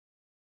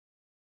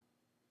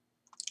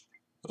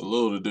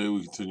Hello, today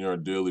we continue our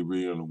daily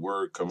reading of the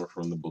Word coming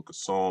from the book of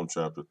Psalm,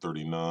 chapter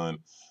 39.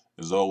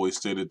 As always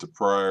stated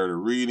prior to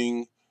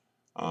reading,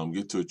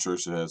 get to a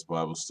church that has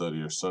Bible study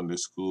or Sunday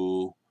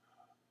school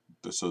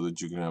so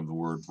that you can have the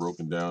Word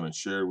broken down and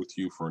shared with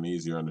you for an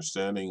easier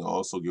understanding.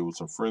 Also, get with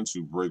some friends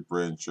who break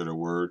bread and share the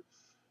Word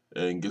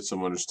and get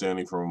some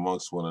understanding from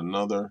amongst one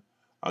another.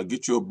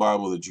 Get you a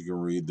Bible that you can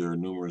read. There are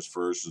numerous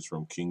versions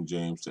from King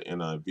James to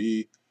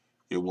NIV.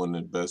 Get one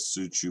that best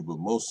suits you, but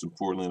most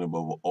importantly and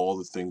above all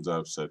the things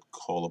I've said,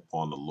 call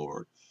upon the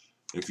Lord.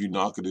 If you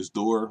knock at his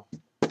door,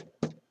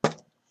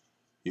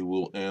 he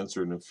will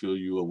answer and fill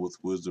you up with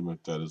wisdom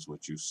if that is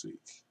what you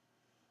seek.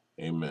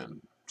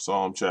 Amen.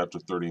 Psalm chapter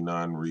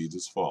 39 reads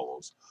as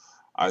follows.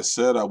 I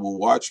said, I will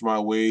watch my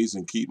ways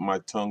and keep my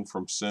tongue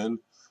from sin.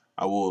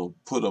 I will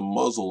put a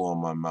muzzle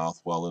on my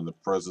mouth while in the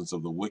presence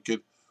of the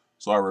wicked.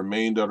 So I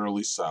remained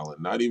utterly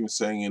silent, not even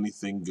saying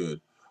anything good.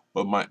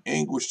 But my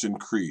anguish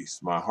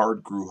increased. My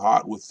heart grew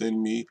hot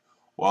within me.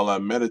 While I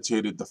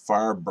meditated, the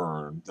fire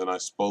burned. Then I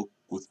spoke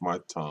with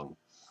my tongue.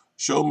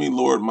 Show me,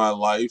 Lord, my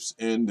life's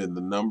end and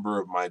the number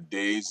of my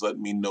days. Let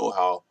me know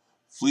how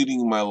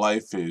fleeting my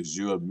life is.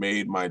 You have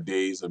made my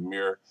days a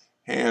mere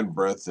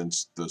handbreadth, and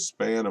the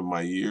span of my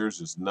years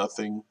is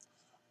nothing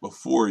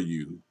before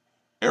you.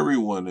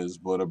 Everyone is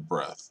but a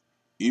breath,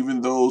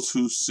 even those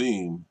who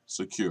seem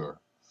secure.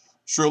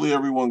 Surely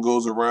everyone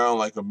goes around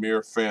like a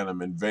mere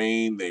phantom. In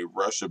vain they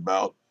rush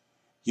about,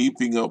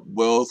 heaping up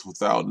wealth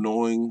without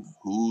knowing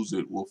whose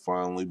it will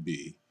finally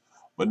be.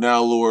 But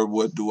now, Lord,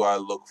 what do I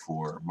look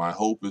for? My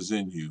hope is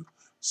in you.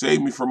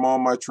 Save me from all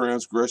my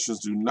transgressions.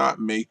 Do not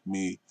make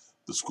me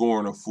the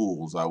scorn of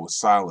fools. I was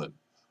silent.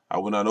 I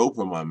will not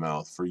open my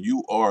mouth, for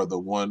you are the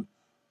one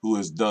who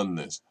has done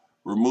this.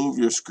 Remove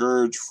your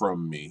scourge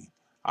from me.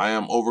 I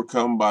am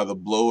overcome by the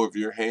blow of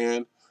your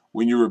hand.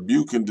 When you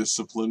rebuke and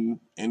discipline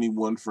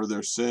anyone for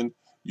their sin,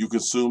 you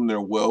consume their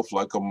wealth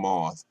like a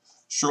moth.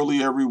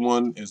 Surely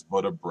everyone is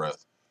but a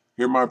breath.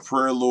 Hear my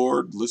prayer,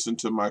 Lord. Listen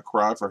to my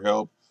cry for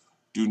help.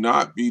 Do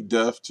not be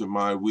deaf to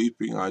my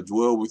weeping. I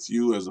dwell with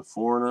you as a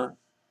foreigner,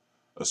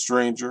 a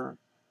stranger,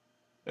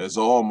 as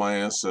all my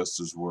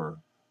ancestors were.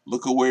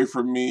 Look away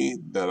from me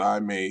that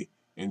I may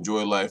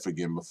enjoy life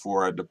again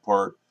before I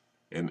depart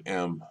and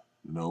am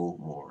no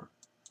more.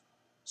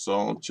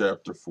 Psalm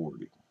chapter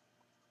 40.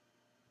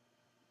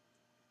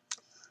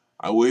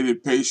 I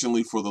waited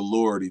patiently for the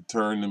Lord. He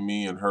turned to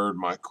me and heard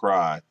my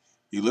cry.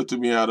 He lifted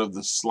me out of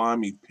the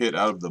slimy pit,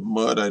 out of the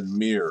mud and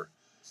mire.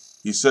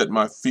 He set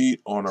my feet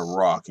on a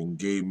rock and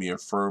gave me a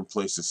firm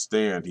place to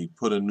stand. He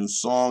put a new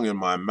song in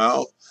my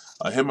mouth,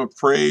 a hymn of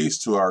praise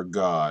to our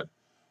God.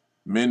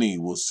 Many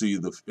will see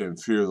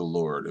and fear the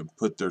Lord and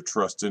put their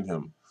trust in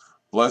him.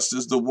 Blessed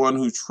is the one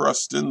who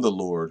trusts in the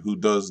Lord, who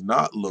does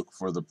not look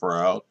for the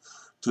proud,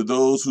 to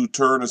those who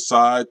turn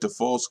aside to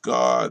false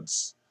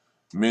gods.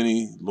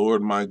 Many,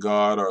 Lord my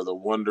God, are the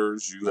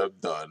wonders you have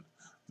done,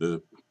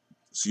 the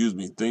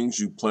things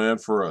you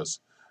planned for us.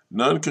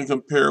 None can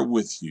compare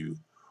with you.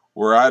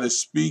 Were I to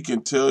speak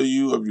and tell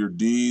you of your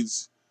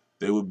deeds,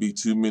 they would be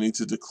too many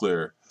to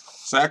declare.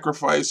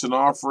 Sacrifice and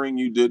offering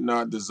you did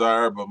not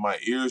desire, but my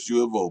ears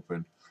you have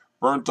opened.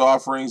 Burnt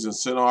offerings and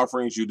sin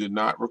offerings you did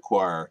not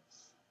require.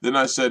 Then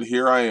I said,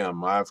 here I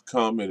am. I have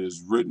come. It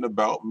is written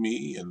about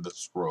me in the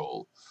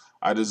scroll.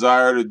 I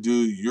desire to do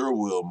your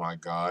will, my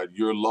God.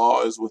 Your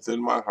law is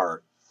within my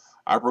heart.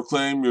 I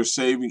proclaim your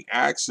saving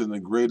acts in the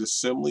great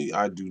assembly.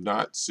 I do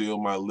not seal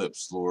my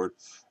lips, Lord.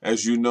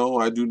 As you know,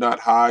 I do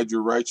not hide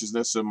your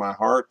righteousness in my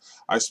heart.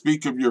 I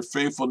speak of your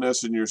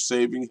faithfulness and your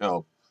saving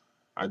help.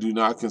 I do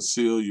not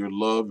conceal your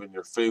love and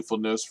your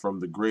faithfulness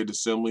from the great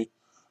assembly.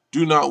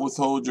 Do not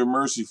withhold your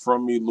mercy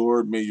from me,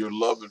 Lord. May your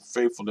love and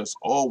faithfulness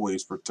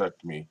always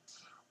protect me.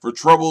 For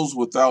troubles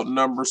without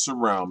number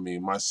surround me.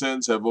 My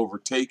sins have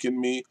overtaken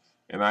me,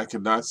 and I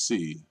cannot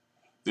see.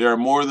 They are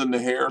more than the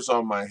hairs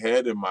on my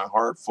head, and my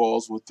heart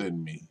fails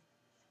within me.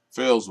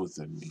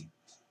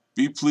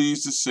 Be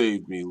pleased to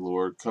save me,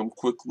 Lord. Come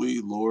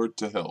quickly, Lord,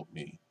 to help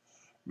me.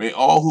 May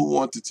all who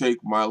want to take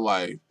my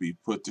life be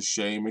put to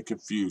shame and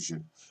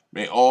confusion.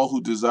 May all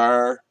who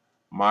desire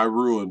my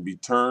ruin be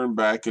turned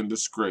back in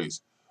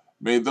disgrace.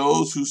 May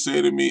those who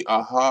say to me,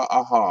 aha,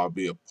 aha,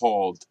 be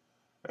appalled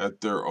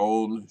at their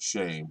own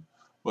shame.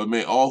 But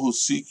may all who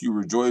seek you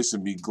rejoice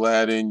and be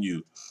glad in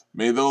you.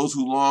 May those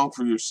who long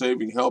for your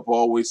saving help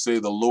always say,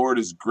 the Lord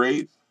is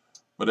great,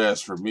 but as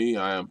for me,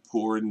 I am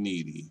poor and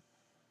needy.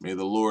 May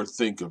the Lord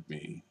think of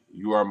me.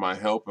 You are my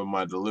help and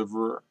my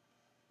deliverer.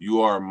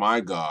 You are my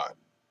God.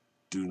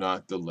 Do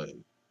not delay.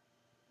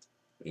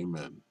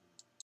 Amen.